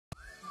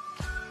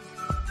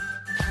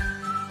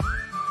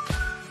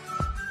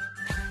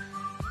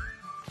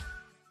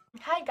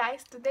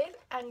guys, today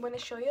I'm going to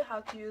show you how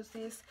to use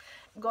this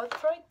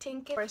Godefroy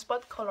Tint for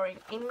spot coloring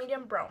in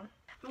medium brown.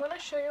 I'm going to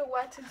show you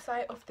what's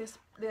inside of this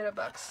little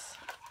box.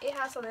 It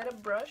has a little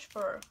brush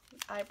for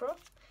eyebrow,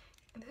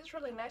 and this is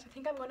really nice. I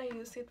think I'm going to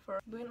use it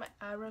for doing my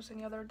eyebrows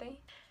any other day.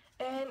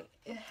 And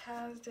it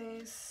has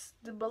this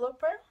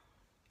developer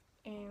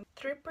in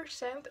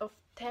 3% of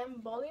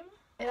 10 volume.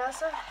 It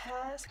also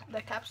has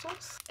the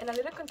capsules and a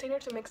little container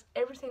to mix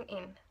everything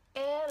in.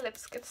 And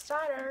let's get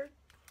started.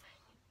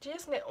 You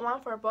just need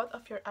one for both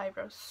of your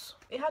eyebrows.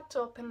 You have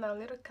to open the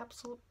little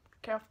capsule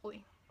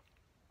carefully.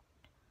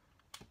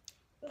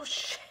 Oh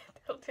shit,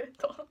 I did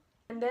it all.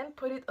 And then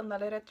put it on the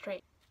little tray,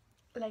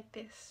 like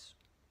this.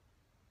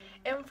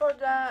 And for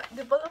the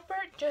developer,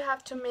 you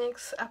have to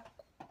mix a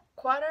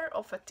quarter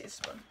of a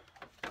teaspoon.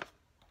 Okay,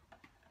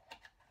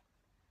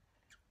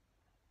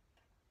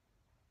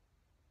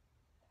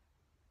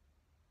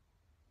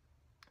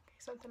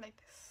 something like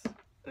this.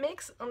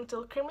 Mix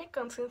until creamy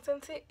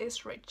consistency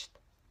is reached.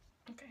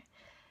 Okay,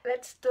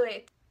 let's do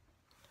it.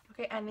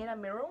 Okay, I need a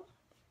mirror.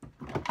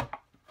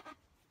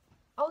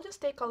 I'll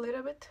just take a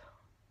little bit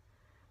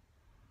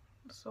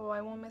so I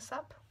won't mess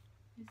up.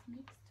 It's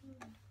mixed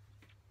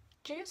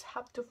too. You just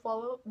have to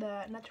follow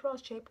the natural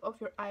shape of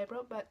your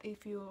eyebrow, but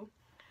if you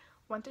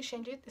want to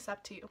change it, it's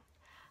up to you.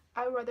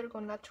 I'd rather go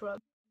natural.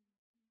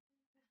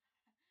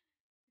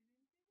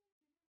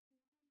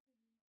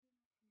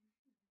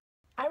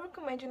 I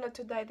recommend you not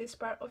to dye this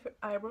part of your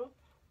eyebrow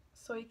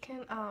so it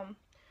can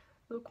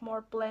look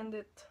more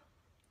blended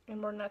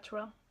and more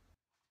natural.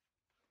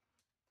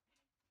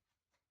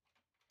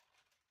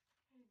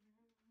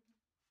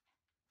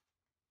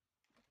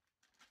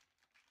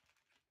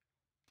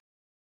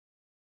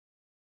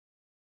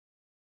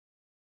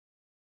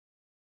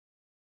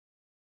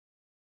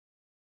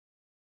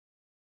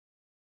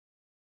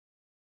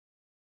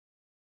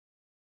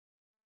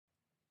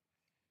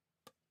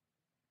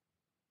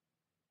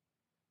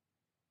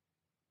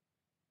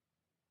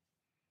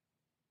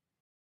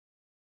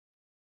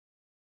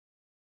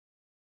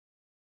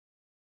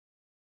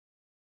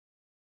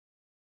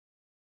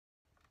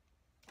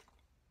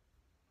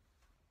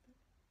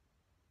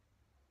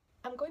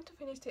 I'm going to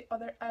finish the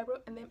other eyebrow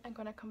and then I'm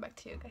gonna come back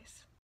to you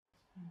guys.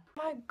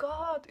 My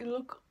god, it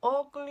looks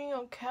ugly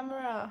on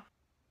camera.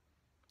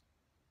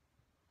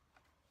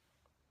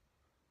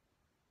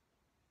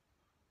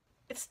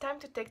 It's time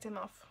to take them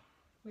off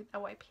with a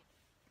wipe.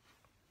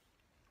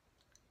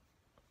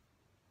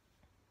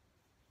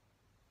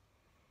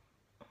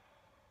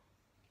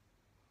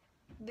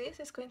 This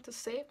is going to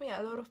save me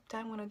a lot of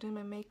time when I do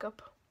my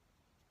makeup.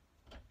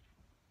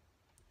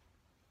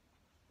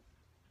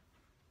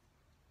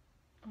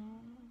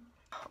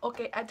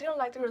 Okay, I didn't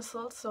like the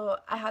results, so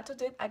I had to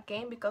do it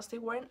again because they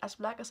weren't as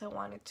black as I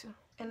wanted to.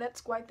 And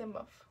let's wipe them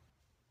off.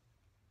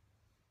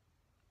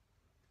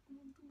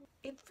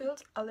 It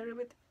feels a little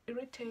bit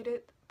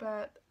irritated,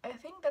 but I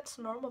think that's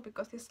normal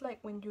because it's like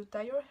when you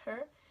dye your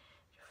hair,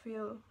 you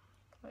feel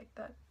like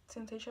that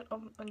sensation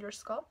on your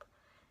scalp.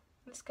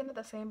 It's kind of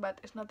the same, but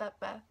it's not that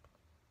bad.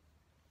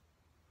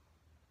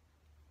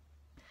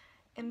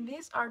 And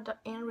these are the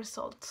end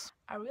results.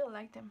 I really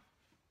like them.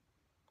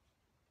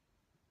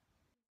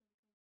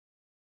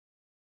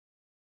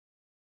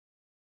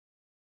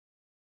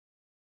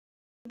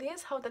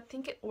 This is how the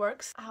Tint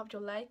works. I hope you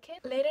like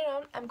it. Later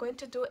on, I'm going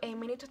to do a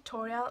mini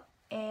tutorial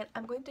and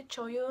I'm going to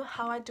show you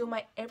how I do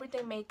my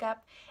everyday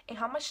makeup and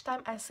how much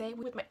time I save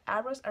with my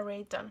eyebrows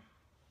already done.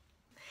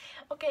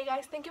 Okay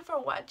guys, thank you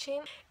for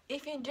watching.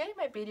 If you enjoyed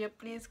my video,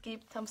 please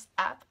give thumbs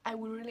up. I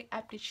would really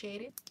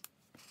appreciate it.